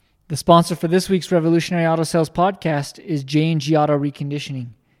The sponsor for this week's Revolutionary Auto Sales podcast is J&G Auto Reconditioning.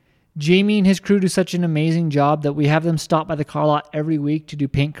 Jamie and his crew do such an amazing job that we have them stop by the car lot every week to do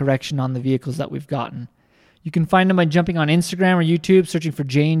paint correction on the vehicles that we've gotten. You can find them by jumping on Instagram or YouTube, searching for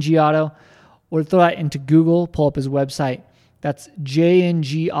J&G Auto, or throw that into Google, pull up his website. That's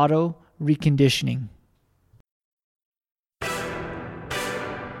J&G Auto Reconditioning.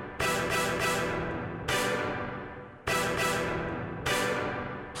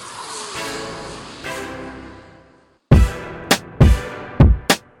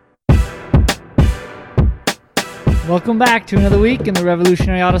 Welcome back to another week in the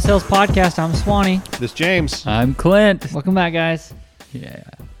Revolutionary Auto Sales Podcast. I'm Swanee. This James. I'm Clint. Welcome back, guys. Yeah.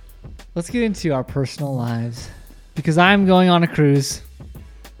 Let's get into our personal lives because I'm going on a cruise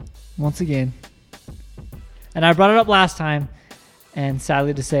once again. And I brought it up last time, and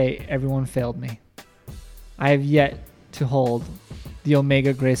sadly to say, everyone failed me. I have yet to hold the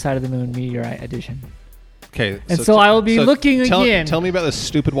Omega Gray Side of the Moon Meteorite Edition. Okay. And so I will be looking again. Tell me about this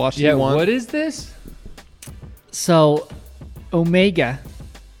stupid watch you want. What is this? So, Omega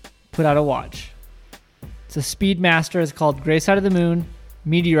put out a watch. It's a Speedmaster. It's called Gray Side of the Moon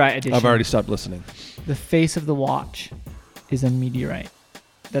Meteorite Edition. I've already stopped listening. The face of the watch is a meteorite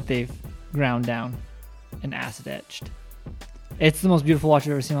that they've ground down and acid etched. It's the most beautiful watch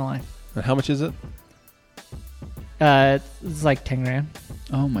I've ever seen in my life. And how much is it? It's like 10 grand.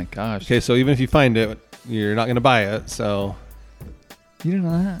 Oh my gosh. Okay, so even if you find it, you're not going to buy it, so... You didn't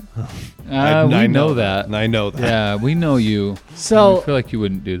know that? We know that. And I know that. Yeah, we know you. So, I feel like you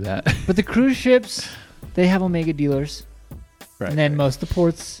wouldn't do that. but the cruise ships, they have Omega dealers. Right, and then right. most of the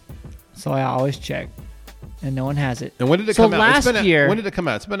ports, so I always check. And no one has it. And when did it So come out? last year- When did it come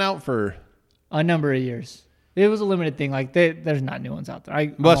out? It's been out for... A number of years. It was a limited thing. Like there's not new ones out there. Well,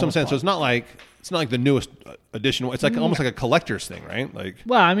 that's what I'm saying. So it's not like the newest edition. It's like almost like a collector's thing, right? Like,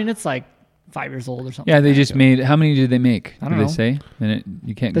 Well, I mean, it's like 5 years old or something. Yeah, they just made. How many did they make? I don't Did know. they say? And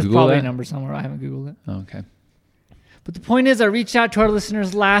you can't There's Google probably that. a number somewhere. I haven't Googled it. Oh, okay. But the point is, I reached out to our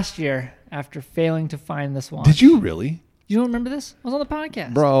listeners last year after failing to find this watch. did you really? You don't remember this? I was on the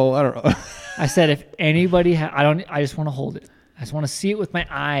podcast. Bro, I don't know. I said if anybody I just want to hold it. I just want to see it with my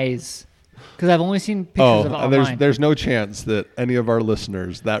eyes because I've only seen pictures of it online. There's no chance that any of our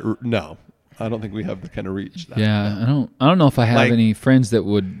listeners no. I don't think we have the kind of reach. Yeah, I don't know if I have Like- any friends that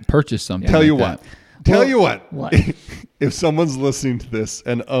would purchase something. Tell like you that. what. Tell Well, you what. what? If someone's listening to this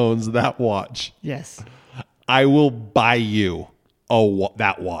and owns that watch, Yes. I will buy you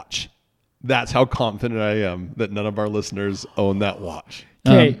that watch. That's how confident I am that none of our listeners own that watch.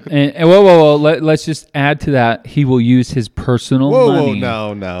 Okay. And whoa. Let's just add to that. He will use his personal money.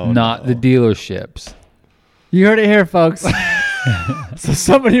 No. Not the dealerships. You heard it here, folks. So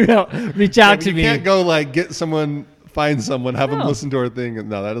somebody reach out to You me. can't go get someone, find someone, have them No. listen to our thing.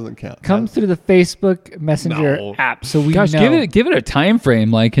 No, that doesn't count. Come through the Facebook Messenger No. app so we Gosh, know. give it a time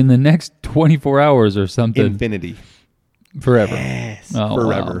frame, like in the next 24 hours or something. Infinity. Forever. Yes. Oh,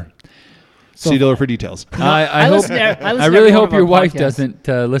 Forever. wow. See dealer for details. I hope. listen to I every really one hope of your our wife podcasts. doesn't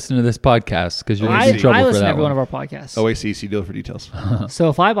listen to this podcast because you're going to I be in trouble for listen to that every one one. of our podcasts. OAC, see dealer for details. So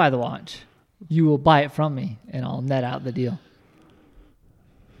if I buy the watch, you will buy it from me, and I'll net out the deal.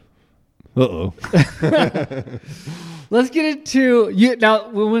 Uh-oh. Let's get into you now.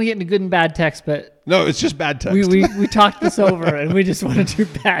 We want to get into good and bad text, but No, it's just bad text. we talked this over, and we just want to do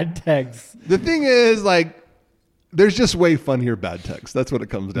bad text. The thing is, there's just way funnier bad text. That's what it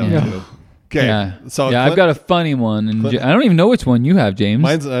comes down Yeah. to. Okay. Yeah. So yeah, I've got a funny one, and Clint- I don't even know which one you have, James.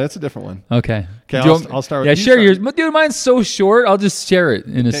 Mine's that's a different one. Okay. Okay, Do you I'll want- start with Yeah, you share start. yours. But dude, mine's so short. I'll just share it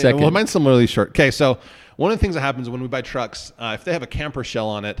in a Okay, second. Well, mine's similarly short. Okay, so one of the things that happens when we buy trucks, if they have a camper shell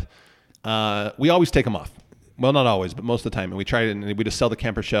on it, we always take them off. Well, not always, but most of the time. And we try it, and we just sell the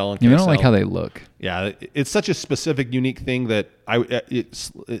camper shell. And I don't KSL. like how they look. Yeah, it's such a specific, unique thing that it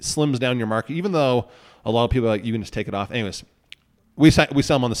slims down your market. Even though a lot of people are like, you can just take it off. Anyways, we sell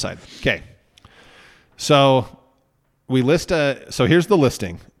them on the side. Okay, so we list so here's the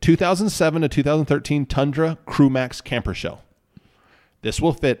listing: 2007 to 2013 Tundra Crewmax camper shell. This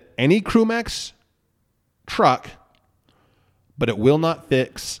will fit any Crewmax truck, but it will not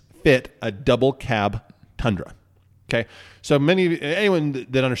fit a double cab Tundra. Okay, so anyone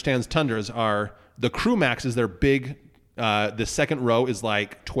that understands Tundras are the Crewmaxes. They're big. The second row is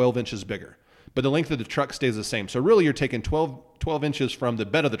like 12 inches bigger, but the length of the truck stays the same. So really, you're taking 12 inches from the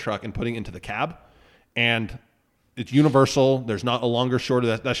bed of the truck and putting it into the cab, and it's universal. There's not a longer,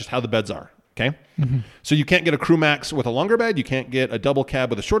 shorter. That's just how the beds are. Okay, so you can't get a Crewmax with a longer bed. You can't get a double cab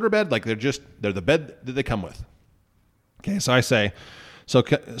with a shorter bed. Like they're the bed that they come with. Okay, so I say. So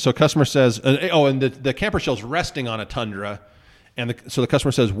customer says, and the camper shell's resting on a Tundra, And so the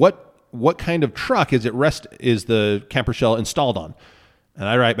customer says, what kind of truck is the camper shell installed on? And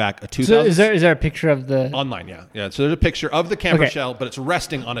I write back a 2000. So is there a picture of the online? Yeah. So there's a picture of the camper shell, but it's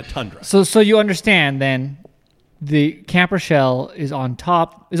resting on a Tundra. So you understand then, the camper shell is on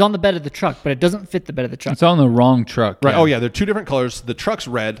the bed of the truck, but it doesn't fit the bed of the truck. It's on the wrong truck. Right. Yeah. Oh yeah, they're two different colors. The truck's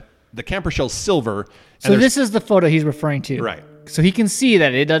red, the camper shell's silver. So this is the photo he's referring to. Right. So he can see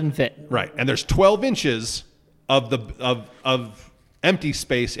that it doesn't fit. Right. And there's 12 inches of empty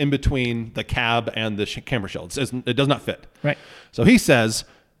space in between the cab and the camper shell. It does not fit. Right. So he says,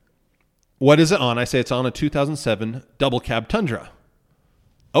 what is it on? I say it's on a 2007 double cab Tundra.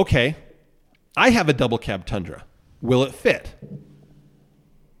 Okay. I have a double cab Tundra. Will it fit?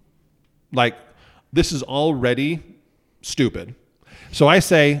 Like, this is already stupid. So I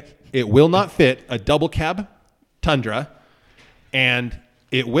say it will not fit a double cab Tundra, and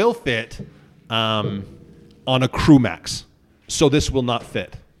it will fit on a Crew Max. So this will not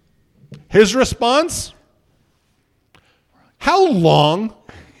fit. His response: How long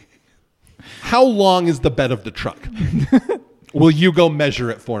is the bed of the truck? Will you go measure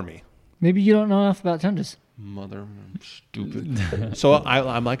it for me? Maybe you don't know enough about Tundras. Mother, stupid. So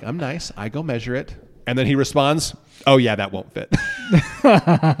I'm like, I'm nice. I go measure it. And then he responds, oh, yeah, that won't fit.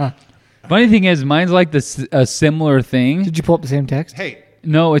 Funny thing is, mine's like a similar thing. Did you pull up the same text? Hey.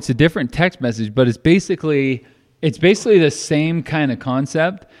 No, it's a different text message, but it's basically the same kind of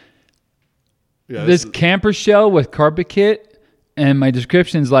concept. Yeah, this camper shell with carpet kit, and my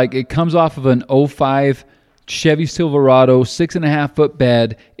description's like, it comes off of an 05 Chevy Silverado, 6.5 foot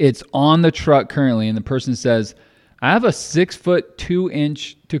bed. It's on the truck currently, and the person says, I have a 6 foot 2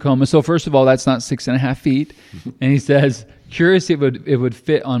 inch Tacoma. So first of all, that's not 6.5 feet. And he says, curious if it would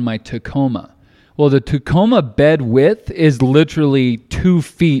fit on my Tacoma. Well, the Tacoma bed width is literally 2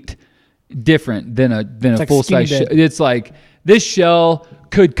 feet different than a full size shell. It's like this shell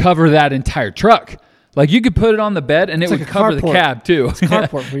could cover that entire truck. Like you could put it on the bed and it would cover the cab too. It's a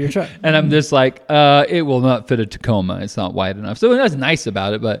carport for your truck. And I'm just like, it will not fit a Tacoma. It's not wide enough. So that's nice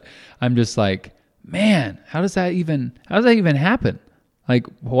about it, but I'm just like, man, how does that even happen? Like,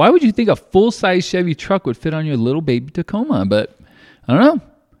 why would you think a full size Chevy truck would fit on your little baby Tacoma? But I don't know.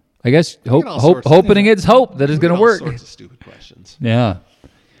 I guess hoping against hope that it's going to work. All sorts of stupid questions. Yeah.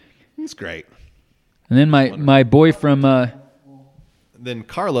 It's great. And then my boy from then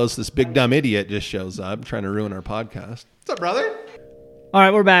Carlos, this big dumb idiot, just shows up trying to ruin our podcast. What's up, brother? All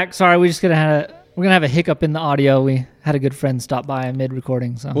right, we're back. Sorry, we're gonna have a hiccup in the audio. We had a good friend stop by mid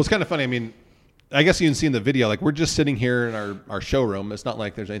recording. So well, it's kind of funny. I mean, I guess you can see in the video, like we're just sitting here in our showroom. It's not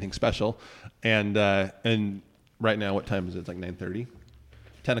like there's anything special. And right now, what time is it? It's like 9:30,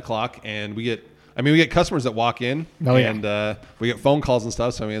 10 o'clock, and we get customers that walk in, and we get phone calls and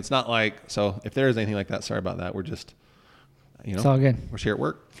stuff. So I mean, it's not like, so if there is anything like that, sorry about that. We're just, it's all good. We're here at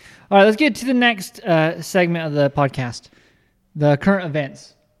work. All right, let's get to the next segment of the podcast, the current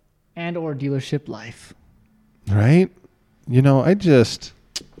events and or dealership life. Right?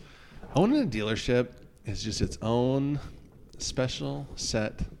 Owning a dealership is just its own special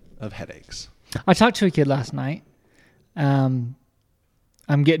set of headaches. I talked to a kid last night. I'm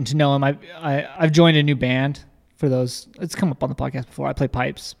getting to know him. I've joined a new band for those. It's come up on the podcast before. I play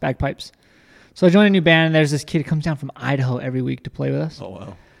bagpipes. So I joined a new band, and there's this kid who comes down from Idaho every week to play with us. Oh,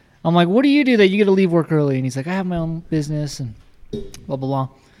 wow. I'm like, what do you do that you get to leave work early? And he's like, I have my own business and blah, blah, blah.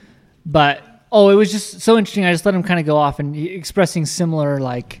 But, it was just so interesting. I just let him kind of go off and expressing similar,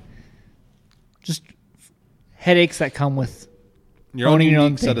 like, just headaches that come with owning your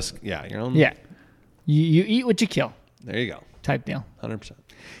own thing. Your own. Yeah. You eat what you kill. There you go. Type deal. 100%.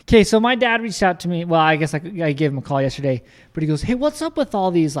 Okay, so my dad reached out to me. Well, I guess I gave him a call yesterday. But he goes, hey, what's up with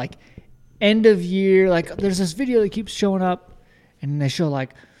all these, like, end of year? Like, there's this video that keeps showing up. And they show,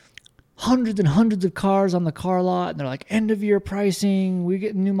 like, hundreds and hundreds of cars on the car lot. And they're like, end of year pricing. We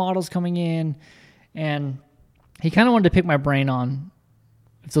get new models coming in. And he kind of wanted to pick my brain on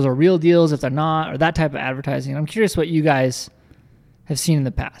if those are real deals, if they're not, or that type of advertising. I'm curious what you guys have seen in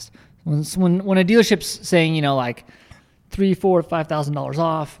the past. When a dealership's saying, like $3,000, $4,000, $5,000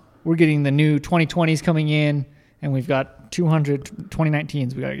 off, we're getting the new 2020s coming in, and we've got 200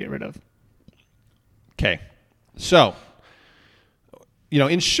 2019s we got to get rid of. Okay. So,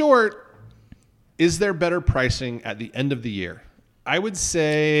 in short, is there better pricing at the end of the year? I would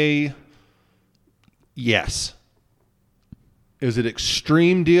say yes. Is it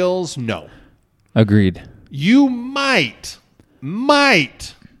extreme deals? No. Agreed. You might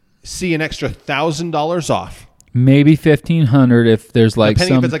see an extra $1,000 off. Maybe $1,500 if there's like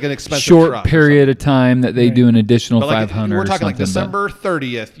depending some if it's like an expensive short period of time that they do an additional but like $500. we're talking like or something, December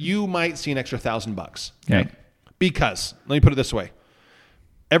 30th. You might see an extra $1,000. Okay. Because, let me put it this way.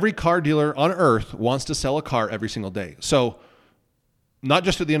 Every car dealer on earth wants to sell a car every single day. So not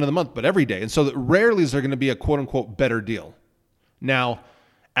just at the end of the month, but every day. And so that rarely is there going to be a quote unquote better deal. Now,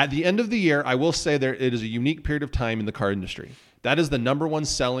 at the end of the year, I will say it is a unique period of time in the car industry. That is the number one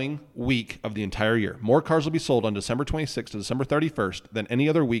selling week of the entire year. More cars will be sold on December 26th to December 31st than any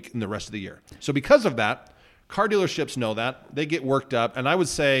other week in the rest of the year. So because of that, car dealerships know that. They get worked up. And I would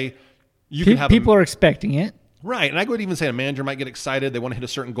say you can have people are expecting it. Right. And I would even say a manager might get excited. They want to hit a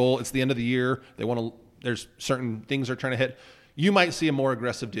certain goal. It's the end of the year. There's certain things they're trying to hit. You might see a more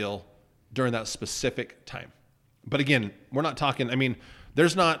aggressive deal during that specific time. But again, we're not talking,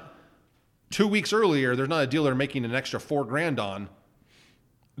 there's not 2 weeks earlier, there's not a dealer making an extra $4,000 on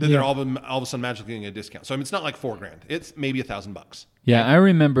that they're all of a sudden magically getting a discount. So it's not like $4,000. It's maybe $1,000. Yeah. I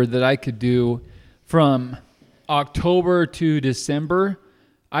remember that I could do from October to December,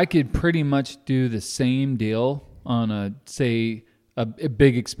 I could pretty much do the same deal on a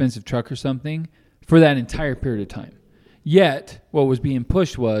big expensive truck or something for that entire period of time. Yet what was being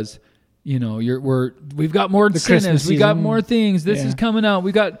pushed was, we've got more incentives, we got more things. This is coming out.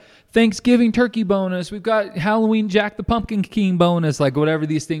 We got Thanksgiving turkey bonus. We've got Halloween Jack the Pumpkin King bonus, like whatever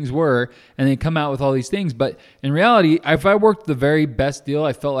these things were, and they come out with all these things. But in reality, if I worked the very best deal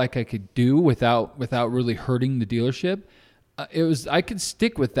I felt like I could do without really hurting the dealership, I could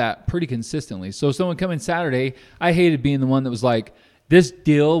stick with that pretty consistently. So someone coming Saturday, I hated being the one that was like, this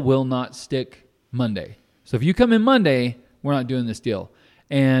deal will not stick Monday. So if you come in Monday, we're not doing this deal.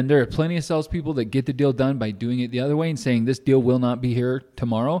 And there are plenty of salespeople that get the deal done by doing it the other way and saying this deal will not be here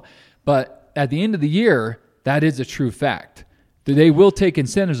tomorrow. But at the end of the year, that is a true fact. They will take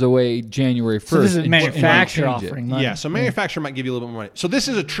incentives away January 1st. So this is a manufacturer offering money. Yeah, so manufacturer might give you a little bit more money. So this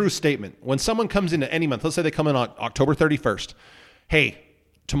is a true statement. When someone comes into any month, let's say they come in on October 31st. Hey,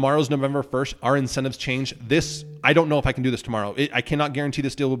 tomorrow's November 1st. Our incentives change. I don't know if I can do this tomorrow. I cannot guarantee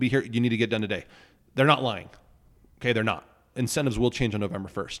this deal will be here. You need to get done today. They're not lying. Okay, they're not. Incentives will change on November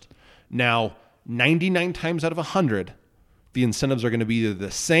 1st. Now, 99 times out of 100, the incentives are going to be either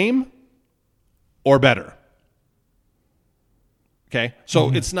the same or better. Okay,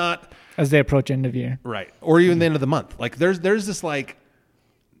 so it's not as they approach end of year, right, or even the end of the month. Like there's this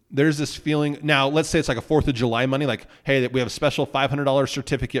feeling. Now, let's say it's like a 4th of July money. Like, hey, we have a special $500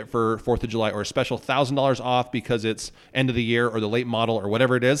 certificate for 4th of July, or a special $1,000 off because it's end of the year or the late model or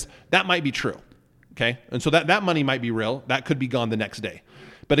whatever it is. That might be true. Okay, and so that money might be real. That could be gone the next day.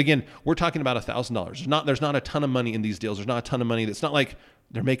 But again, we're talking about $1,000. There's not a ton of money in these deals. There's not a ton of money. It's not like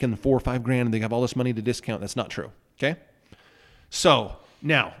they're making $4,000 or $5,000 and they have all this money to discount. That's not true. Okay. So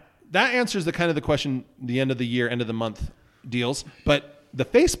now that answers the question, the end of the year, end of the month deals. But the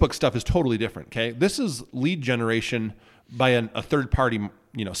Facebook stuff is totally different. Okay. This is lead generation by a third party.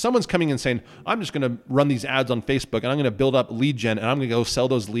 Someone's coming in saying, I'm just going to run these ads on Facebook and I'm going to build up lead gen and I'm going to go sell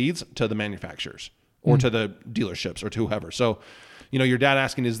those leads to the manufacturers or to the dealerships or to whoever. So, your dad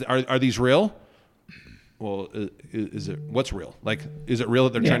asking, are these real? Well, is it, what's real? Like, is it real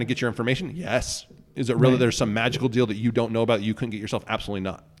that they're trying to get your information? Yes. Is it real that there's some magical deal that you don't know about, you couldn't get yourself? Absolutely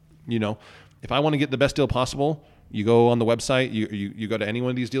not. If I want to get the best deal possible, you go on the website, you go to any one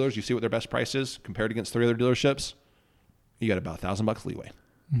of these dealers, you see what their best price is compared against 3 other dealerships. You got about $1,000 leeway.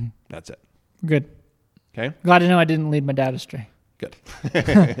 Mm-hmm. That's it. Good. Okay. Glad to know I didn't lead my dad astray. Good.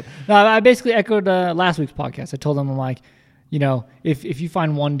 No, I basically echoed last week's podcast. I told him, I'm like, if you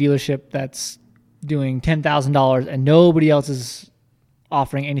find one dealership that's doing $10,000 and nobody else is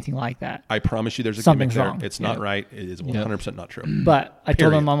offering anything like that, I promise you, there's a something's gimmick there. wrong. It's not right. It is 100% not true. But I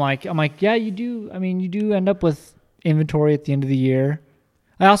told him, I'm like, yeah, you do. You do end up with inventory at the end of the year.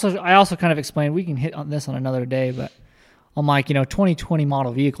 I also kind of explained, we can hit on this on another day, but I'm like, 2020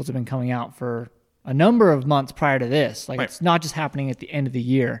 model vehicles have been coming out for a number of months prior to this. Like, It's not just happening at the end of the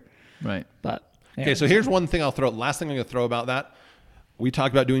year. Right. But okay, so here's one thing last thing I'm going to throw about that. We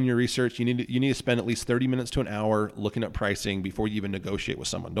talked about doing your research. You need to spend at least 30 minutes to an hour looking at pricing before you even negotiate with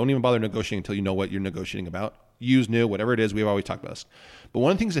someone. Don't even bother negotiating until you know what you're negotiating about. Used, new, whatever it is, we've always talked about this. But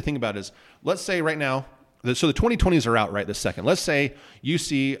one of the things to think about is, let's say right now, so the 2020s are out right this second. Let's say you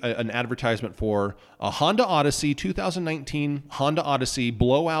see an advertisement for a Honda Odyssey, 2019 Honda Odyssey,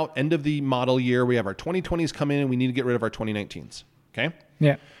 blowout, end of the model year. We have our 2020s come in and we need to get rid of our 2019s. Okay?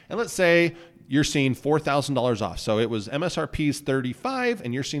 Yeah. And let's say you're seeing $4,000 off. So it was MSRP's $35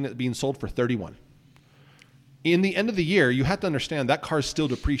 and you're seeing it being sold for $31. In the end of the year, you have to understand that car is still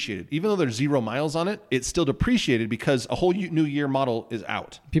depreciated. Even though there's 0 miles on it, it's still depreciated because a whole new year model is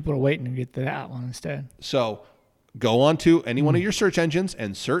out. People are waiting to get that one instead. So go on to any one of your search engines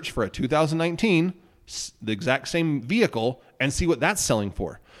and search for a 2019 the exact same vehicle and see what that's selling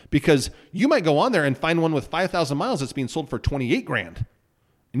for. Because you might go on there and find one with 5,000 miles that's being sold for 28 grand.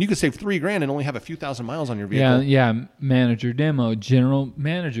 And you could save $3,000 and only have a few thousand miles on your vehicle. Yeah, manager demo, general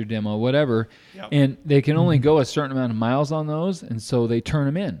manager demo, whatever. Yep. And they can only go a certain amount of miles on those, and so they turn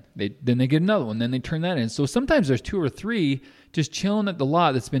them in. Then they get another one, then they turn that in. So sometimes there's 2 or 3 just chilling at the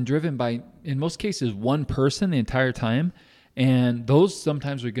lot that's been driven by, in most cases, one person the entire time. And those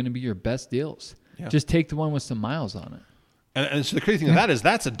sometimes are going to be your best deals. Yeah. Just take the one with some miles on it. And so the crazy thing of that is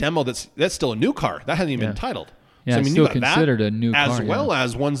that's a demo that's still a new car. That hasn't even been titled. Yeah, so, it's still considered a new car. As well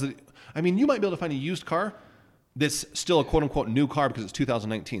as ones that, I mean, you might be able to find a used car that's still a quote-unquote new car because it's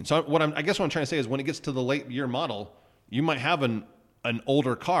 2019. So I guess what I'm trying to say is when it gets to the late year model, you might have an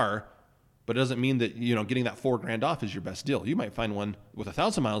older car, but it doesn't mean that, getting that $4,000 off is your best deal. You might find one with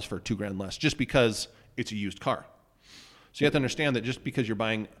 1,000 miles for $2,000 less just because it's a used car. So you have to understand that just because you're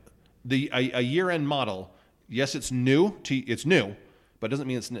buying a year-end model, yes, it's new, but it doesn't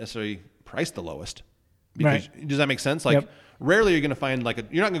mean it's necessarily priced the lowest. Because, Does that make sense? Like, rarely you're going to find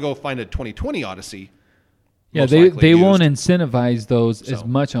you're not going to go find a 2020 Odyssey. Yeah, they won't incentivize those as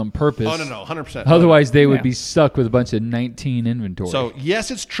much on purpose. Oh, no, 100%. Otherwise, they would be stuck with a bunch of 19 inventory. So,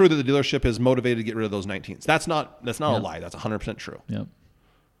 yes, it's true that the dealership is motivated to get rid of those 19s. That's not a lie. That's 100% true. Yep.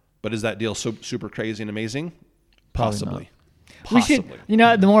 But is that deal super crazy and amazing? Possibly. We should,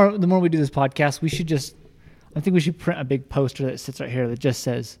 the more we do this podcast, I think we should print a big poster that sits right here that just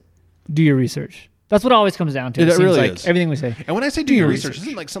says, "Do your research." That's what it always comes down to. It really is. Everything we say. And when I say do your research,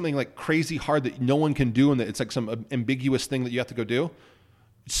 isn't like something like crazy hard that no one can do and that it's like some ambiguous thing that you have to go do.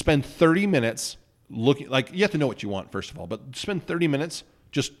 Spend 30 minutes looking, you have to know what you want, first of all, but spend 30 minutes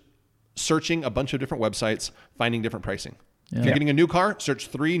just searching a bunch of different websites, finding different pricing. Yeah. If you're getting a new car, search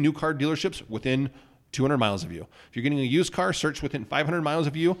 3 new car dealerships within 200 miles of you. If you're getting a used car, search within 500 miles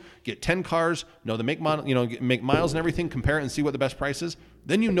of you, get 10 cars, know the make, model, make miles and everything, compare it and see what the best price is.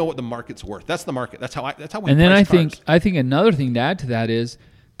 Then you know what the market's worth. That's the market. That's how we. And then I think cars. Another thing to add to that is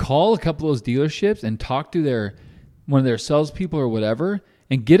call a couple of those dealerships and talk to one of their salespeople or whatever,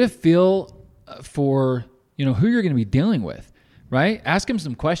 and get a feel for who you're going to be dealing with, right? Ask them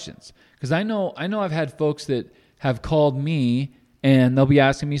some questions, because I know I've had folks that have called me. And they'll be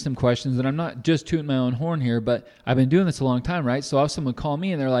asking me some questions, and I'm not just tooting my own horn here, but I've been doing this a long time, right? So I'll have someone call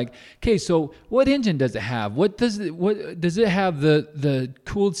me, and they're like, "Okay, so what engine does it have? What does it have? The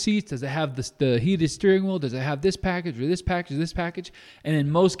cooled seats? Does it have the heated steering wheel? Does it have this package or this package or this package?" And in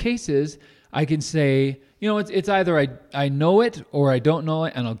most cases, I can say, it's either I know it or I don't know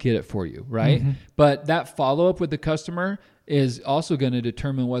it, and I'll get it for you, right? Mm-hmm. But that follow up with the customer is also going to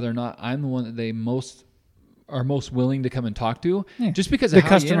determine whether or not I'm the one that they are most willing to come and talk to, just because of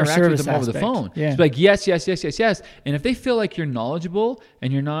how you interact with them over the phone. Yeah. It's like, yes. And if they feel like you're knowledgeable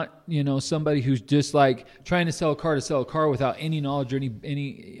and you're not, somebody who's just like trying to sell a car without any knowledge or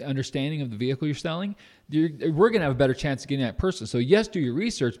any understanding of the vehicle you're selling, we're going to have a better chance of getting that person. So yes, do your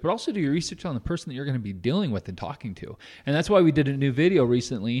research, but also do your research on the person that you're going to be dealing with and talking to. And that's why we did a new video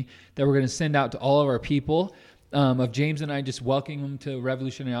recently that we're going to send out to all of our people, of James and I just welcoming them to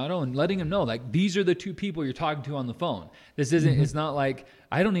Revolutionary Auto and letting them know, these are the 2 people you're talking to on the phone. This isn't, it's not like,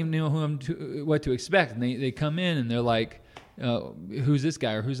 I don't even know what to expect. And they come in and they're like, who's this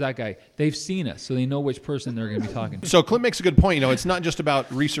guy or who's that guy? They've seen us, so they know which person they're going to be talking to. So Clint makes a good point. It's not just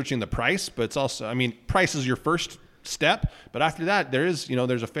about researching the price, but it's also, price is your first step. But after that, there's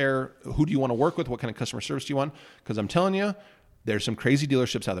a fair, who do you want to work with? What kind of customer service do you want? Because I'm telling you, there's some crazy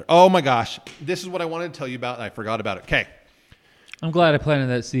dealerships out there. Oh my gosh. This is what I wanted to tell you about, and I forgot about it. Okay. I'm glad I planted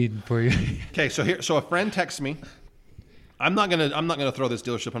that seed for you. Okay, so a friend texts me. I'm not gonna throw this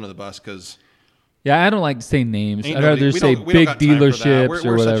dealership under the bus because I don't like to say names. I'd rather say big dealerships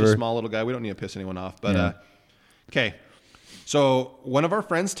or whatever. We're such a small little guy. We don't need to piss anyone off. But okay. So one of our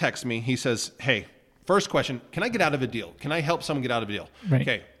friends texts me. He says, "Hey, first question: can I get out of a deal? Can I help someone get out of a deal?" Right.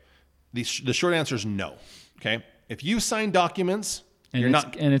 Okay. The short answer is no. Okay. If you sign documents, and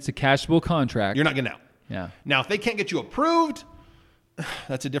it's a cashable contract, you're not getting out. Yeah. Now, if they can't get you approved,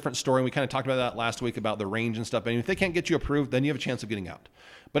 that's a different story. And we kind of talked about that last week about the range and stuff. And if they can't get you approved, then you have a chance of getting out.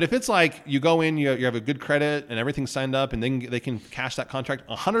 But if it's like you go in, you have a good credit and everything's signed up and then they can cash that contract,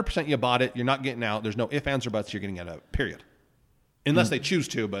 100% you bought it, you're not getting out. There's no ifs, ands, or buts, you're getting out of it, period. Unless they choose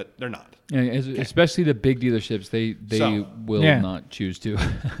to, but they're not. Yeah, especially the big dealerships, they will not choose to.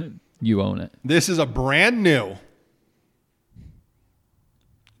 You own it. This is a brand new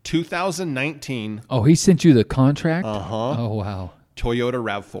 2019. Oh, he sent you the contract? Uh-huh. Oh, wow. Toyota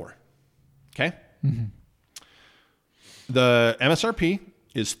RAV4. Okay? Mm-hmm. The MSRP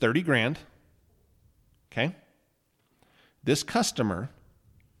is $30,000. Okay? This customer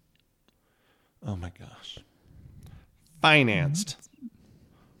Oh my gosh. Financed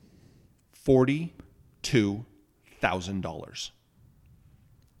 $42,000.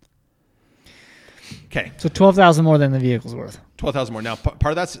 Okay. So $12,000 more than the vehicle's worth. $12,000 more. Now, part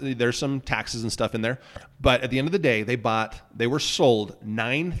of that's, there's some taxes and stuff in there, but at the end of the day, they were sold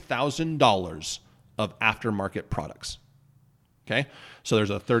 $9,000 of aftermarket products. Okay. So there's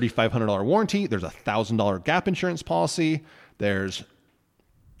a $3,500 warranty. There's a $1,000 gap insurance policy. There's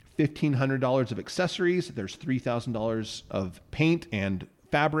 $1,500 of accessories. There's $3,000 of paint and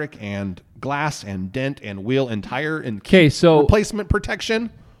fabric and glass and dent and wheel and tire and replacement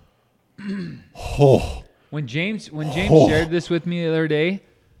protection. When James shared this with me the other day,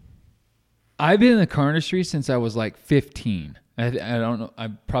 I've been in the car industry since I was like 15. I don't know. I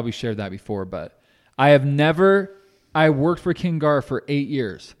probably shared that before, but I worked for King Gar for 8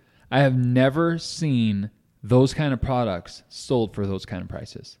 years. I have never seen those kind of products sold for those kind of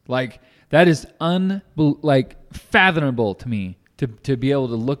prices. Like that is fathomable to me to be able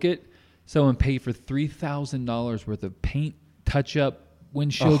to look at someone pay for $3,000 worth of paint, touch up,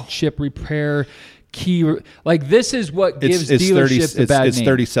 windshield chip repair, like this is what gives dealerships a bad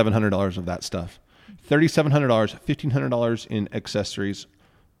name. It's $3,700 of that stuff. $3,700, $1,500 in accessories,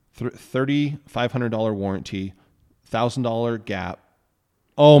 $3,500 warranty, $1,000 gap.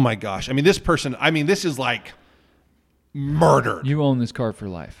 Oh my gosh. I mean, this is like murdered. You own this car for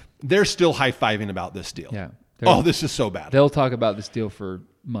life. They're still high-fiving about this deal. Yeah. Oh, this is so bad. They'll talk about this deal for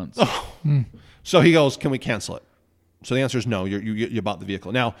months. So he goes, can we cancel it? So the answer is no. You bought the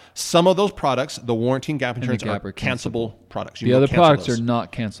vehicle. Now, some of those products, the warranty and gap insurance, are cancelable products. The other products are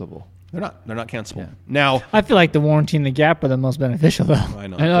not cancelable. They're not cancelable. Yeah. Now, I feel like the warranty and the gap are the most beneficial, though. I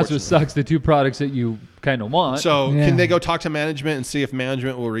know that's what sucks. The two products that you kind of want. So can they go talk to management and see if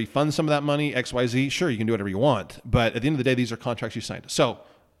management will refund some of that money? XYZ. Sure, you can do whatever you want. But at the end of the day, these are contracts you signed. So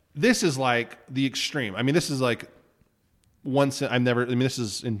this is like the extreme. I mean, this is like this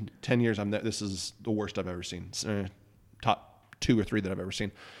is in 10 years. This is the worst I've ever seen. Top 2 or 3 that I've ever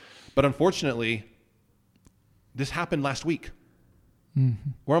seen. But unfortunately, this happened last week. Mm-hmm.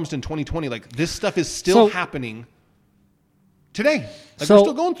 We're almost in 2020. Like this stuff is still happening today. Like we're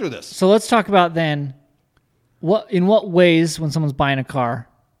still going through this. So let's talk about then in what ways when someone's buying a car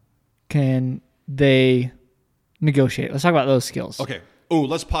can they negotiate? Let's talk about those skills. Okay. Oh,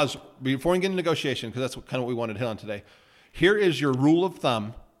 let's pause before we get into negotiation because that's kind of what we wanted to hit on today. Here is your rule of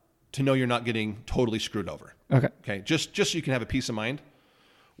thumb to know you're not getting totally screwed over. Okay. Just so you can have a peace of mind.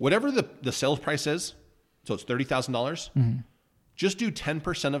 Whatever the sales price is, so it's $30,000. Just do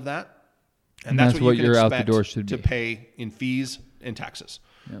 10% of that, and that's what you can expect to pay in fees and taxes.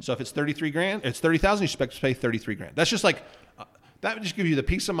 Yep. So if it's $33,000, it's $30,000. You expect to pay $33,000. That's just like that would just give you the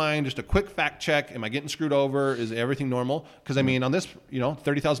peace of mind. Just a quick fact check: am I getting screwed over? Is everything normal? Because I mean, on this,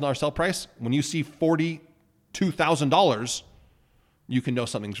 $30,000 sell price, when you see $42,000, you can know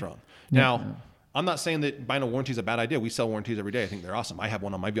something's wrong. Now, I'm not saying that buying a warranty is a bad idea. We sell warranties every day. I think they're awesome. I have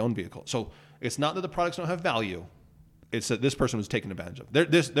one on my own vehicle. So it's not that the products don't have value. It's that this person was taken advantage of.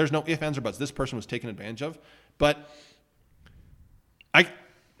 There's no ifs, ands, or buts. This person was taken advantage of. But I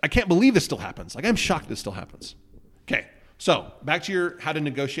can't believe this still happens. Like, I'm shocked this still happens. Okay, so back to your how to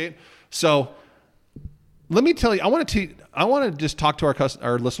negotiate. So let me tell you, I want to just talk to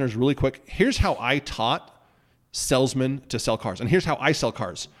our listeners really quick. Here's how I taught salesmen to sell cars. And here's how I sell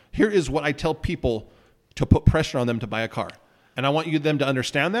cars. Here is what I tell people to put pressure on them to buy a car. And I want them to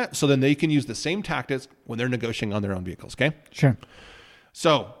understand that so then they can use the same tactics when they're negotiating on their own vehicles, okay? Sure.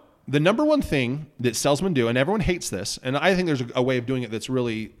 So the number one thing that salesmen do, and everyone hates this, and I think there's a way of doing it that's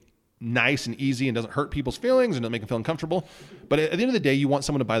really nice and easy and doesn't hurt people's feelings and doesn't make them feel uncomfortable. But at the end of the day, you want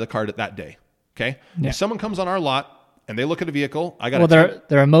someone to buy the car that day, okay? Yeah. If someone comes on our lot and they look at a vehicle,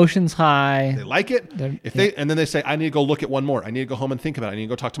 their emotions high. They like it. And then they say, I need to go look at one more. I need to go home and think about it. I need to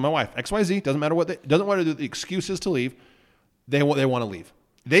go talk to my wife. XYZ, doesn't matter the excuse is to leave. They want to leave.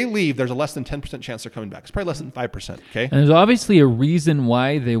 They leave, there's a less than 10% chance they're coming back. It's probably less than 5%, okay? And there's obviously a reason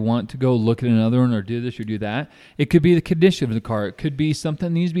why they want to go look at another one or do this or do that. It could be the condition of the car. It could be something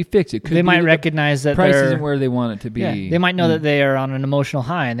that needs to be fixed. It could they might recognize that price isn't where they want it to be. Yeah, they might know that they are on an emotional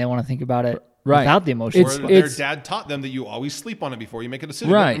high and they want to think about it without the emotions. Their dad taught them that you always sleep on it before you make a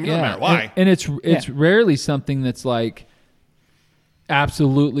decision. Right, no matter why. And it's rarely something that's like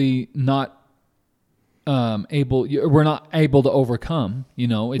absolutely not we're not able to overcome,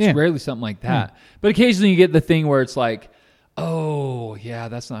 it's rarely something like that. But occasionally you get the thing where it's like, oh yeah,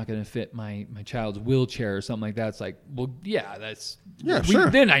 that's not going to fit my child's wheelchair or something like that. It's like, well, yeah, sure.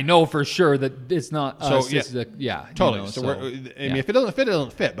 Then I know for sure that it's not us. So totally. If it doesn't fit, it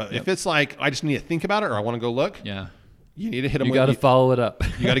doesn't fit. But if it's like, I just need to think about it or I want to go look. Yeah. you need to hit them. You got to follow it up.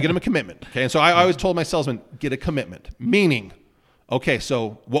 You got to get them a commitment. Okay. And so I always told my salesman, get a commitment. Meaning, okay,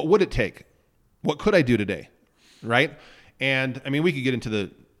 so what would it take? What could I do today? Right. And I mean, we could get into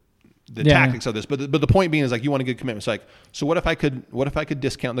the tactics of this, but the point being is like, you want to get commitments. Like, so what if I could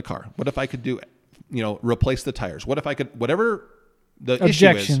discount the car? What if I could do, replace the tires? What if I could, whatever the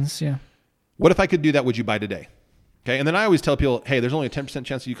objections, issue is, what if I could do that? Would you buy today? Okay. And then I always tell people, hey, there's only a 10%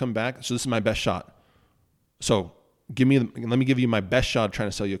 chance that you come back. So this is my best shot. So let me give you my best shot of trying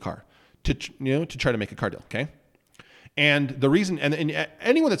to sell you a car to try to make a car deal. Okay. And the reason, and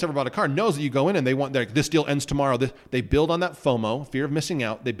anyone that's ever bought a car knows that you go in and they want, like, this deal ends tomorrow. They build on that FOMO, fear of missing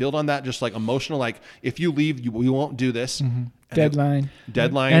out. They build on that just like emotional, like, if you leave, we won't do this. Mm-hmm. Deadline.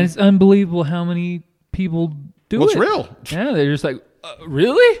 And it's unbelievable how many people do it. Well, it's real. Yeah, they're just like,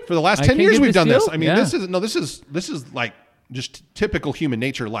 really? For the last 10 years we've done this. I mean, yeah. this is like just typical human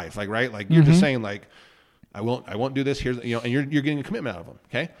nature life. Like, right? Like, you're just saying, like, I won't do this. Here's, and you're getting a commitment out of them.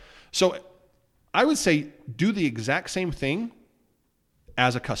 Okay. So I would say do the exact same thing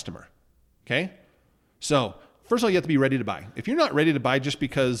as a customer. Okay. So first of all, you have to be ready to buy. If you're not ready to buy just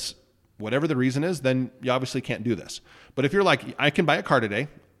because whatever the reason is, then you obviously can't do this. But if you're like, I can buy a car today,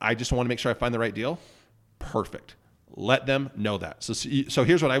 I just want to make sure I find the right deal. Perfect. Let them know that. So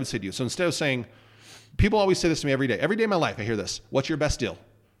here's what I would say to you. So instead of saying, people always say this to me every day of my life, I hear this. What's your best deal?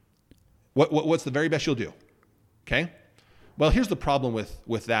 What's the very best you'll do? Okay. Well, here's the problem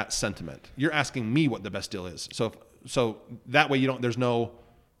with that sentiment. You're asking me what the best deal is. So that way there's no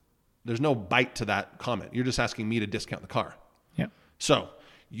bite to that comment. You're just asking me to discount the car. Yeah. So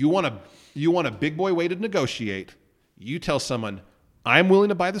you want a big boy way to negotiate. You tell someone, I'm willing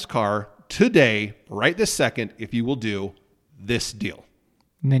to buy this car today, right this second, if you will do this deal.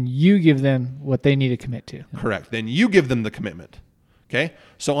 And then you give them what they need to commit to. Correct. Then you give them the commitment. Okay.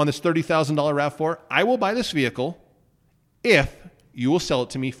 So on this $30,000 RAV4, I will buy this vehicle if you will sell it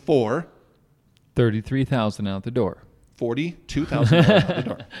to me for $33,000 out the door. $42,000 out the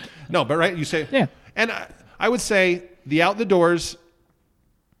door. No, but right, you say, yeah. And I would say the out the doors,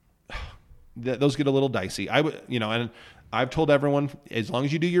 those get a little dicey. And I've told everyone, as long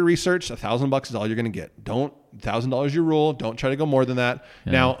as you do your research, $1,000 is all you're going to get. $1,000 your rule. Don't try to go more than that.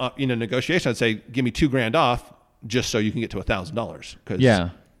 Yeah. Now, in a negotiation, I'd say, give me $2,000 off just so you can get to $1,000.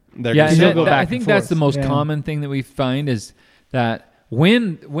 I think that's the most common thing that we find is that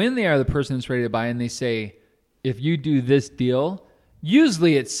when they are the person that's ready to buy and they say, if you do this deal,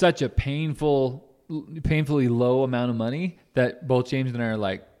 usually it's such a painfully low amount of money that both James and I are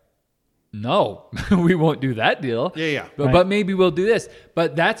like, no, we won't do that deal. Yeah. But maybe we'll do this.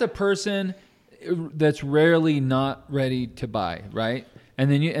 But that's a person that's rarely not ready to buy, right?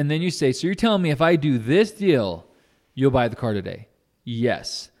 And then you say, so you're telling me if I do this deal, you'll buy the car today?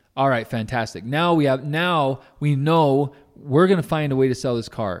 Yes. All right, fantastic. Now we know we're going to find a way to sell this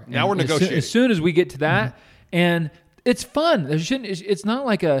car. Now we're negotiating. As soon as we get to that, and it's fun. It's not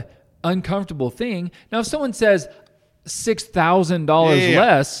like a uncomfortable thing. Now, if someone says $6,000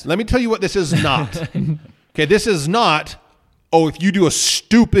 less, let me tell you what this is not. Okay, this is not. Oh, if you do a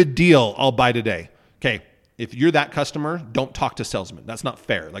stupid deal, I'll buy today. Okay. If you're that customer, don't talk to salesmen. That's not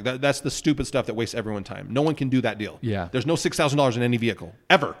fair. Like that's the stupid stuff that wastes everyone's time. No one can do that deal. Yeah. There's no $6,000 in any vehicle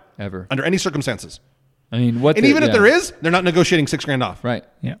ever, under any circumstances. I mean, if there is, they're not negotiating $6,000 off. Right.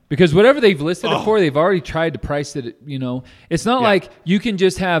 Yeah. Because whatever they've listed it for, they've already tried to price it. It's not like you can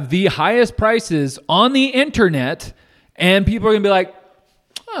just have the highest prices on the internet, and people are gonna be like,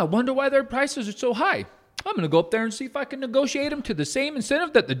 I wonder why their prices are so high. I'm going to go up there and see if I can negotiate them to the same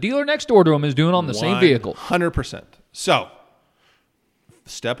incentive that the dealer next door to them is doing on the same vehicle. 100%. So,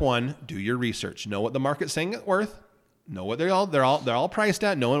 step one, do your research. Know what the market's saying it's worth. Know what they're all priced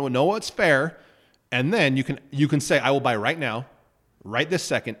at. Know what's fair, and then you can say, I will buy right now, right this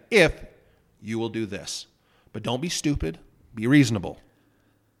second, if you will do this. But don't be stupid. Be reasonable.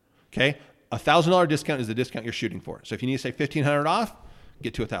 Okay, $1,000 discount is the discount you're shooting for. So if you need to say $1,500 off,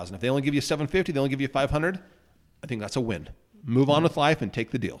 get to $1,000. If they only give you $750, they only give you $500. I think that's a win. Move on with life and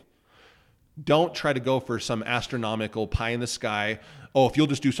take the deal. Don't try to go for some astronomical pie in the sky. Oh, if you'll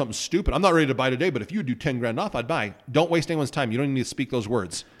just do something stupid, I'm not ready to buy today, but if you do $10,000 off, I'd buy. Don't waste anyone's time. You don't need to speak those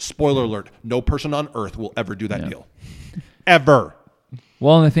words. Spoiler alert: no person on earth will ever do that deal, ever.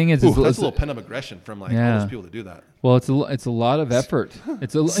 Well, and the thing is, that's a little pent up aggression from all those people that do that. Well, it's a lot of effort.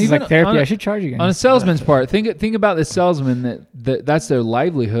 It's like therapy. I should charge you guys. On a salesman's part, think about the salesman that's their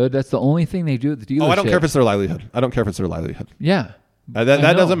livelihood. That's the only thing they do at the dealership. Oh, I don't care if it's their livelihood. Yeah, that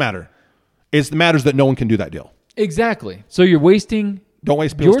doesn't matter. It matters that no one can do that deal. Exactly. So you're wasting don't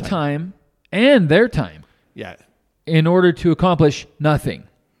waste your time and their time. Yeah. In order to accomplish nothing.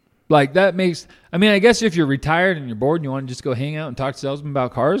 Like that makes. I mean, I guess if you're retired and you're bored and you want to just go hang out and talk to salesmen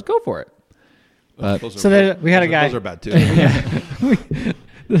about cars, go for it. So then we had a guy. Those are bad too.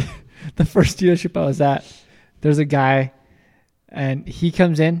 The first dealership I was at, there's a guy, and he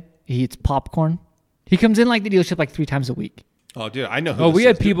comes in. He eats popcorn. He comes in like the dealership like 3 times a week. Oh, dude, I know who Oh, this we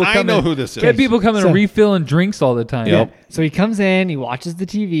had is, dude. people come I know in. who this We had is. people come in and refilling drinks all the time. Yep. So he comes in, he watches the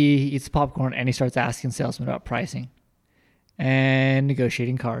TV, he eats popcorn, and he starts asking salesmen about pricing and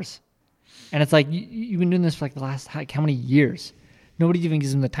negotiating cars. And it's like, you've been doing this for like the last, like, how many years? Nobody even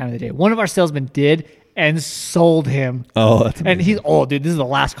gives him the time of the day. One of our salesmen did and sold him. Oh, that's And he's, dude, this is the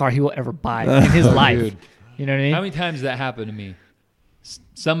last car he will ever buy in his life. Dude. You know what I mean? How many times did that happen to me?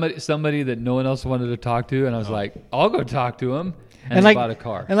 Somebody that no one else wanted to talk to, and I was like, I'll go talk to him, and like, bought a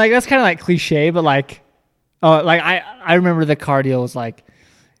car. And like, that's kind of like cliche, but like, I remember the car deal was like,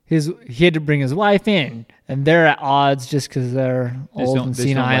 he had to bring his wife in, and they're at odds just because they're old and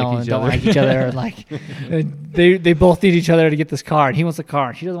senile and don't like each other. And like, they both need each other to get this car, and he wants the car,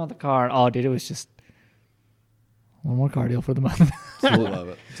 and she doesn't want the car. Oh, dude, it was just one more car deal for the month. love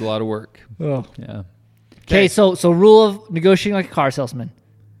it. It's a lot of work. Oh. Yeah. Okay, so rule of negotiating like a car salesman: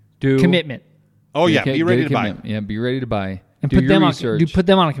 Do commitment, Oh yeah, Okay, be ready get to a buy. commitment. Yeah, be ready to buy. and Do put your them research. on. Put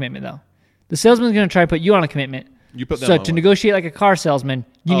them on a commitment though. The salesman's going to try to put you on a commitment. You put them So on to one. negotiate like a car salesman,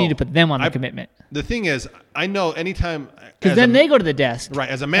 you Oh, need to put them on the I- commitment. The thing is, I know anytime Because then they go to the desk, right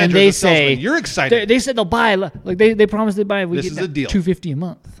as a and manager, they as a salesman, say you're excited. They said they'll buy. Like they promised they'd buy. We This get is a deal. $250 a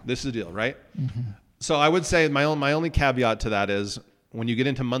month. This is the deal, right? Mm-hmm. So I would say my only caveat to that is when you get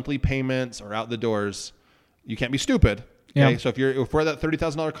into monthly payments or out the doors, you can't be stupid. Okay, Yeah. so if we're at that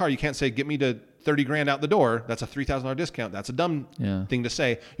 $30,000 car, you can't say get me to $30,000 out the door. That's a $3,000 discount. That's a dumb thing to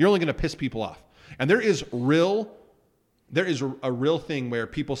say. You're only going to piss people off. And there is a real thing where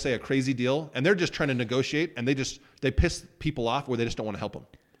people say a crazy deal and they're just trying to negotiate and they piss people off where they just don't want to help them.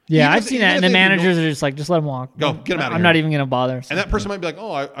 Yeah, Even I've if- seen even that, if and the they managers are just like, just let them walk. Go, get 'em outta I'm here. not even going to bother. And that person might be like,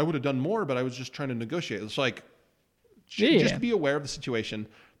 oh, I would have done more, but I was just trying to negotiate. It's like, Yeah. just be aware of the situation.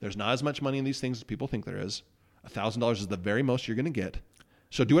 There's not as much money in these things as people think there is. $1,000 is the very most you're going to get.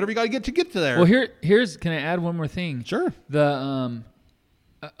 So do whatever you got to get to there. Well, here's. Can I add one more thing? Sure. The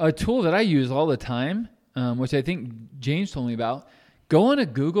a tool that I use all the time, which I think James told me about. Go on to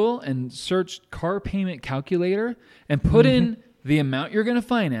Google and search car payment calculator and put in the amount you're going to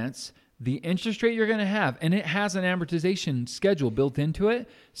finance, the interest rate you're going to have, and it has an amortization schedule built into it.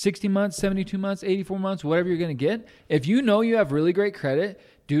 60 months, 72 months, 84 months, whatever you're going to get. If you know you have really great credit,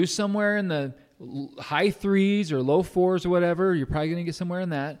 do somewhere in the high 3s or low 4s or whatever. You're probably going to get somewhere in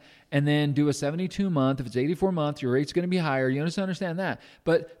that. And then do a 72 month. If it's 84 months, your rate's going to be higher. You understand that.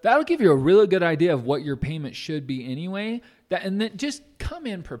 But that'll give you a really good idea of what your payment should be anyway. And then just come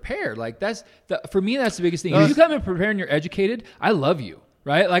in prepared. Like for me, that's the biggest thing. If you come in prepared and you're educated, I love you,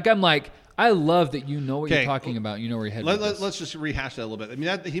 right? I love that you know what you're talking about. You know where you're headed. Let's just rehash that a little bit. I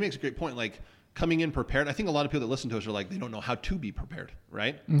mean, he makes a great point. Like coming in prepared. I think a lot of people that listen to us are like, they don't know how to be prepared,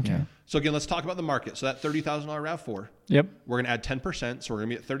 right? Okay. So again, let's talk about the market. So that $30,000 RAV4. Yep. We're going to add 10%. So we're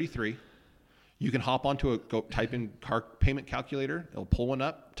going to be at 33. You can hop onto go type in car payment calculator. It'll pull one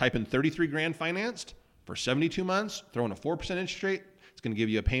up. Type in 33 grand financed for 72 months. Throw in a 4% interest rate. It's going to give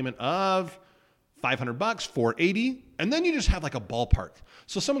you a payment of $500, $480, and then you just have like a ballpark.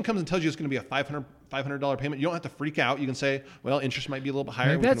 So someone comes and tells you it's going to be a $500 payment. You don't have to freak out. You can say, well, interest might be a little bit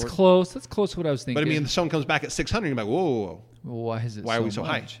higher. That's close. That's close to what I was thinking. But I mean, if someone comes back at 600, you're like, whoa. Well, why is it? Why are we so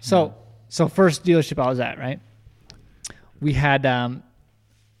high? much? So first dealership I was at, right? We had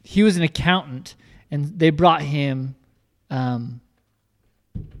he was an accountant, and they brought him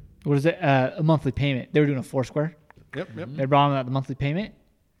what is it? A monthly payment. They were doing a Foursquare. Yep. They brought him the monthly payment.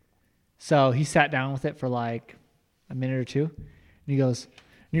 So he sat down with it for like a minute or two, and he goes, and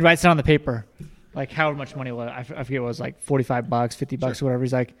he writes down on the paper, like how much money was I forget, it was like $45, $50 or whatever.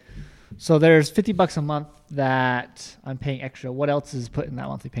 He's like, so there's $50 a month that I'm paying extra. What else is put in that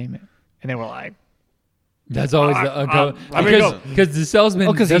monthly payment? And they were like, That's always because the salesman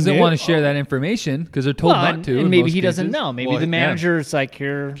Oh, 'cause he doesn't knew. want to share that information because they're told well, not to. and in maybe most he doesn't cases. know. Maybe Well, the yeah. manager's like,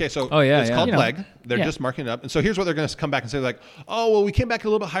 here. Okay, so yeah, it's yeah. called You know, leg. They're yeah. just marking it up. And so here's what they're going to come back and say, like, oh, well, we came back at a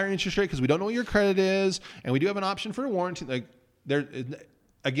little bit higher interest rate because we don't know what your credit is, and we do have an option for a warranty. Like,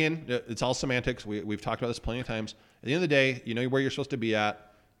 again, it's all semantics. We've talked about this plenty of times. At the end of the day, you know where you're supposed to be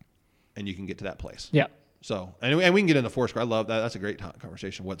at, and you can get to that place. Yeah. So, and we can get into Foursquare. I love that. That's a great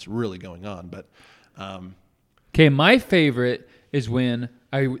conversation, what's really going on. But Okay, my favorite is when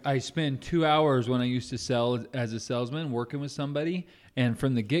I spend 2 hours when I used to sell as a salesman working with somebody, and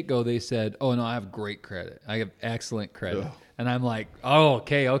from the get-go they said, oh, no, I have great credit. I have excellent credit. Ugh. And I'm like, oh,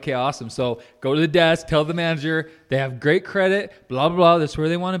 okay, awesome. So go to the desk, tell the manager they have great credit, blah, blah, blah. That's where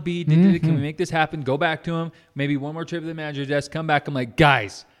they want to be. Can we make this happen? Go back to them. Maybe one more trip to the manager's desk, come back. I'm like,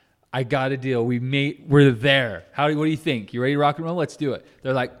 guys, I got a deal. We're there. What do you think? You ready to rock and roll? Let's do it.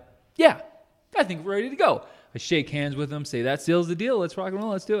 They're like, yeah, I think we're ready to go. I shake hands with them, say that seals the deal. Let's rock and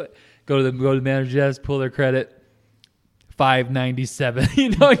roll. Let's do it. Go to the manager's desk, pull their credit,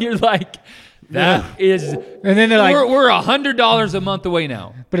 $597. You're like, that is, And then they're like, we're $100 a month away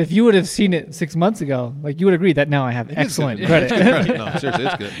now. but if you would have seen it 6 months ago, like you would agree that now I have excellent It's credit. good. No, seriously,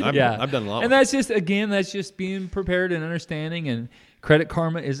 it's good. I've done a lot. And that's just being prepared and understanding. And Credit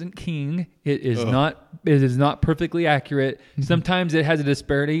Karma isn't king. It is not. It is not perfectly accurate. Sometimes it has a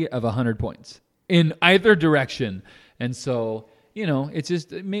disparity of 100 points in either direction. And so, it's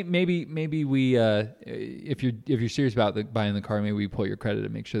just maybe we if you're serious about buying the car, maybe we pull your credit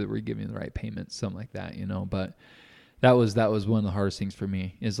and make sure that we're giving you the right payments, something like that. But that was one of the hardest things for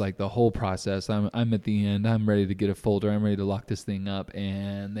me, is like the whole process. I'm at the end. I'm ready to get a folder. I'm ready to lock this thing up,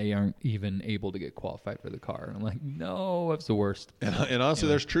 and they aren't even able to get qualified for the car. I'm like, no, that's the worst. And honestly,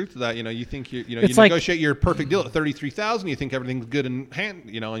 there's truth to that. You think you It's like- negotiate your perfect deal at $33,000. You think everything's good in hand.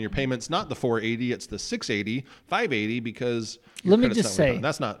 And your payment's not the $480, it's the $680, $580 because. your Let me credit's just not say- working.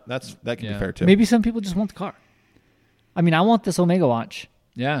 that can be Yeah. fair too. Maybe some people just want the car. I mean, I want this Omega watch,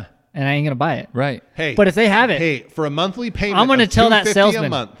 Yeah, and I ain't gonna buy it. right. Hey, But if they have it, hey, for a monthly payment, I'm gonna of tell that $250 salesman. a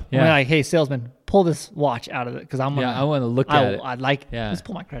month. I'm Yeah. gonna like, hey, salesman, pull this watch out of it because I'm gonna. Yeah, I want to look at it. I'd like. Yeah. Let's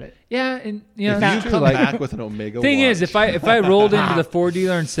pull my credit. Yeah, and If that's you true, come like, back with an Omega thing watch, is, if I rolled into the Ford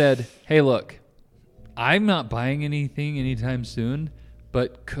dealer and said, "Hey, look, I'm not buying anything anytime soon,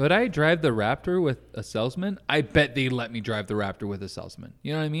 but could I drive the Raptor with a salesman?" I bet they'd let me drive the Raptor with a salesman.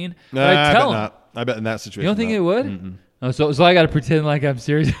 You know what I mean? Nah, But I'd I tell bet them. not. I bet in that situation, You don't think not. it would? Oh, so I got to pretend like I'm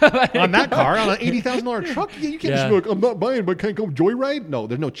serious about it. On that car, on an $80,000 truck, you can't just Yeah. be like, I'm not buying, but can't go joyride. No,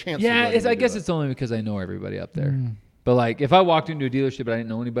 there's no chance. Yeah, they're letting I you do guess that. it's only because I know everybody up there. But like, if I walked into a dealership and I didn't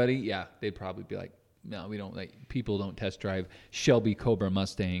know anybody, yeah, they'd probably be like, "No, we don't like people don't test drive Shelby Cobra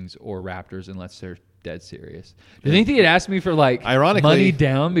Mustangs or Raptors unless they're dead serious." Do you think they'd ask me for like Ironically- money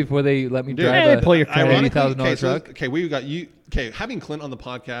down before they let me Dude, drive pull your a credit. $80,000 truck? Okay, we got you. Okay, having Clint on the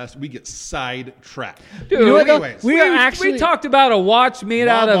podcast, we get sidetracked. Dude, You know what, though? anyways, We are actually- we talked about a watch made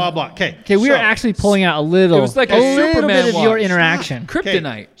blah out of blah blah. Okay, Okay, we so, are actually pulling out a little. It was like a little Superman bit of your watch. interaction.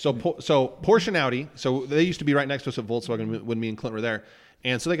 kryptonite. So Porsche and Audi. So they used to be right next to us at Volkswagen when me and Clint were there,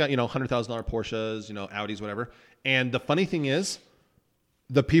 and so they got $100,000 Porsches, Audis, whatever. And the funny thing is,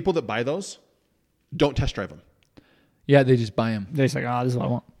 the people that buy those don't test drive them. Yeah, they just buy them. They're just like, oh, this is what I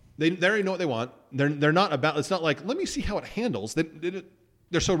want. They already know what they want. They're not about. It's not like, let me see how it handles.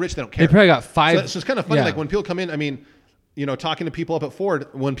 They're so rich they don't care. They probably got five. So it's kind of funny. yeah. Like when people come in, I mean, talking to people up at Ford,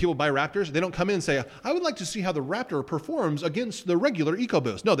 when people buy Raptors, they don't come in and say, I would like to see how the Raptor performs against the regular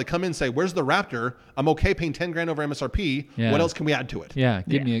EcoBoost. No, they come in and say, where's the Raptor? I'm okay paying $10,000 over MSRP. Yeah. What else can we add to it? Yeah,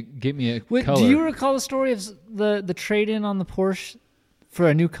 give Yeah. me a Wait, color. do you recall the story of the trade in on the Porsche for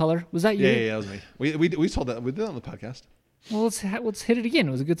a new color? Was that you? Yeah, that was me. We told that. We did that on the podcast. Well, let's hit it again.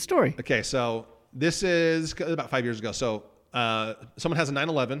 It was a good story. Okay, so this is about 5 years ago. So someone has a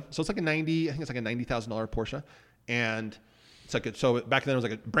 911. So it's like I think it's like a $90,000 Porsche. And it's like, so back then it was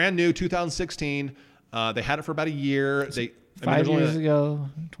like a brand new 2016. They had it for about a year. 5 years ago,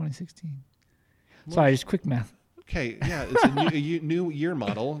 2016. Sorry, just quick math. Okay, yeah, it's a new year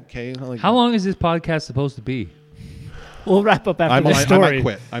model. Okay, like, How long is this podcast supposed to be? We'll wrap up after the I story.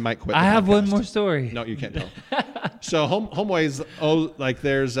 might quit. the I have one podcast. more story. No, you can't tell. So Homeway's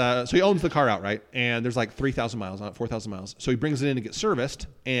there's so he owns the car outright, and there's like 3,000 miles on it, 4,000 miles. So he brings it in to get serviced,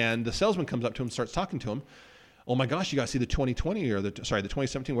 and the salesman comes up to him, starts talking to him. Oh my gosh, you got to see the 2020 or the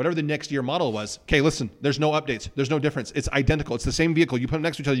 2017, whatever the next year model was. Okay, listen, there's no updates, there's no difference. It's identical. It's the same vehicle. You put them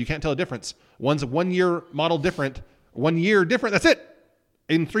next to each other, you can't tell a difference. One's 1 year model different, 1 year different. That's it.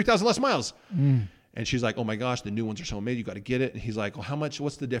 In 3,000 less miles. And she's like, oh my gosh, the new ones are so amazing. You got to get it. And he's like, well, how much?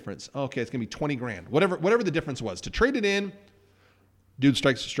 What's the difference? Oh, okay, it's going to be $20,000. Whatever the difference was. To trade it in, dude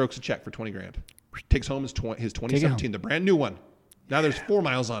strokes a check for $20,000. Takes home his 2017, the brand new one. Now there's 4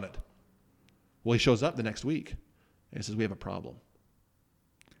 miles on it. Well, he shows up the next week and he says, we have a problem.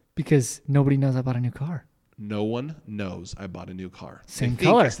 Because nobody knows I bought a new car. No one knows I bought a new car. Same They think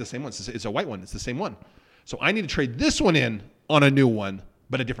color. It's the same one. It's a white one. It's the same one. So I need to trade this one in on a new one,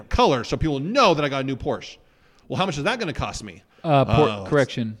 but a different color, so people know that I got a new Porsche. Well, how much is that going to cost me?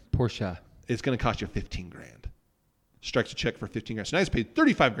 Correction, Porsche. It's going to cost you $15,000. Strikes a check for $15,000. So now he's paid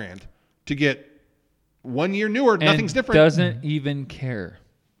 $35,000 to get 1 year newer. And Nothing's different. Doesn't even care.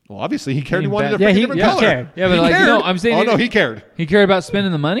 Well, obviously he cared. He Being wanted a bad. Yeah, freaking he- different he color. cared. Yeah, but He like, cared. no, I'm saying Oh no, he cared. he cared about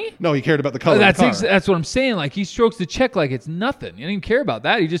spending the money. No, he cared about the color. That's of the car. that's what I'm saying. Like he strokes the check like it's nothing. He didn't care about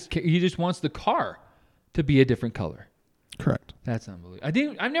that. He just wants the car to be a different color. correct. That's unbelievable.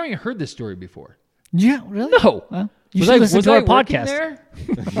 I've never even heard this story before. Yeah, really? No. Well, you should listen to our working podcast. there?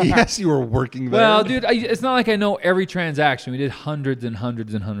 Yes, you were working there. Well, dude, it's not like I know every transaction. We did hundreds and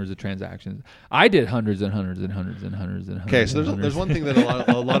hundreds and hundreds of transactions. I did hundreds and hundreds and hundreds and hundreds and hundreds. Okay, so and there's hundreds. one thing that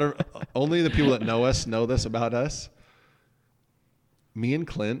a lot of only the people that know us know this about us. Me and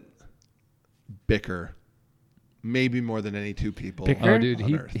Clint bicker, maybe more than any two people. Bicker? Oh, dude,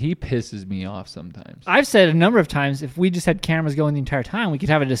 on Earth. he pisses me off sometimes. I've said a number of times, if we just had cameras going the entire time, we could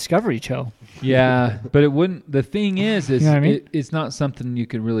have a discovery show. Yeah, but it wouldn't. The thing is You know what I mean? it's not something you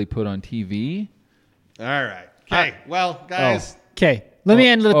can really put on TV. All right. Okay. Well, guys, Okay, let me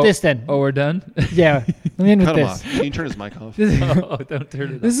end with this then. Oh, we're done. Yeah, let me end with cut him this. off. Can you turn his mic off? Oh, don't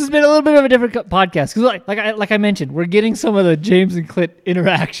turn it This has been a little bit of a different podcast because, like I mentioned, we're getting some of the James and Clint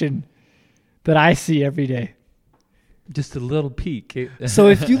interaction that I see every day. Just a little peek. So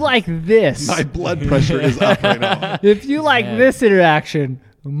if you like this, My blood pressure is up right now. if you like Man. this interaction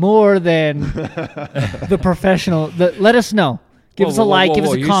more than the professional, let us know. Give us a like, give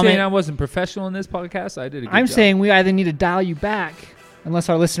us a You're comment. saying I wasn't professional in this podcast? I did a good I'm job. saying we either need to dial you back, unless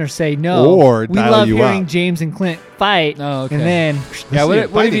our listeners say no, Or we dial love you hearing up. James and Clint fight, Oh, okay. and then Yeah, This is what do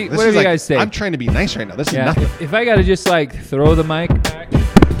fighting. you This what do is you like- guys say? I'm trying to be nice right now. This is Yeah, nothing. if I got to just like throw the mic back.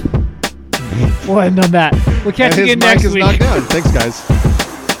 we'll end on that. We'll catch And you his again mic next is week. not done. Thanks,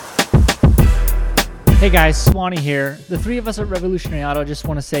 guys. Hey guys, Swanee here. The three of us at Revolutionary Auto just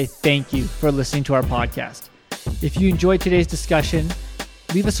want to say thank you for listening to our podcast. If you enjoyed today's discussion,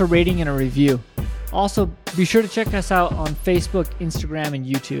 leave us a rating and a review. Also, be sure to check us out on Facebook, Instagram, and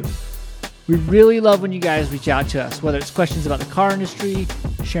YouTube. We really love when you guys reach out to us, whether it's questions about the car industry,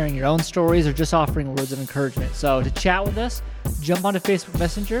 sharing your own stories, or just offering words of encouragement. So to chat with us, jump onto Facebook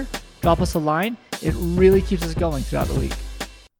Messenger, drop us a line. It really keeps us going throughout the week.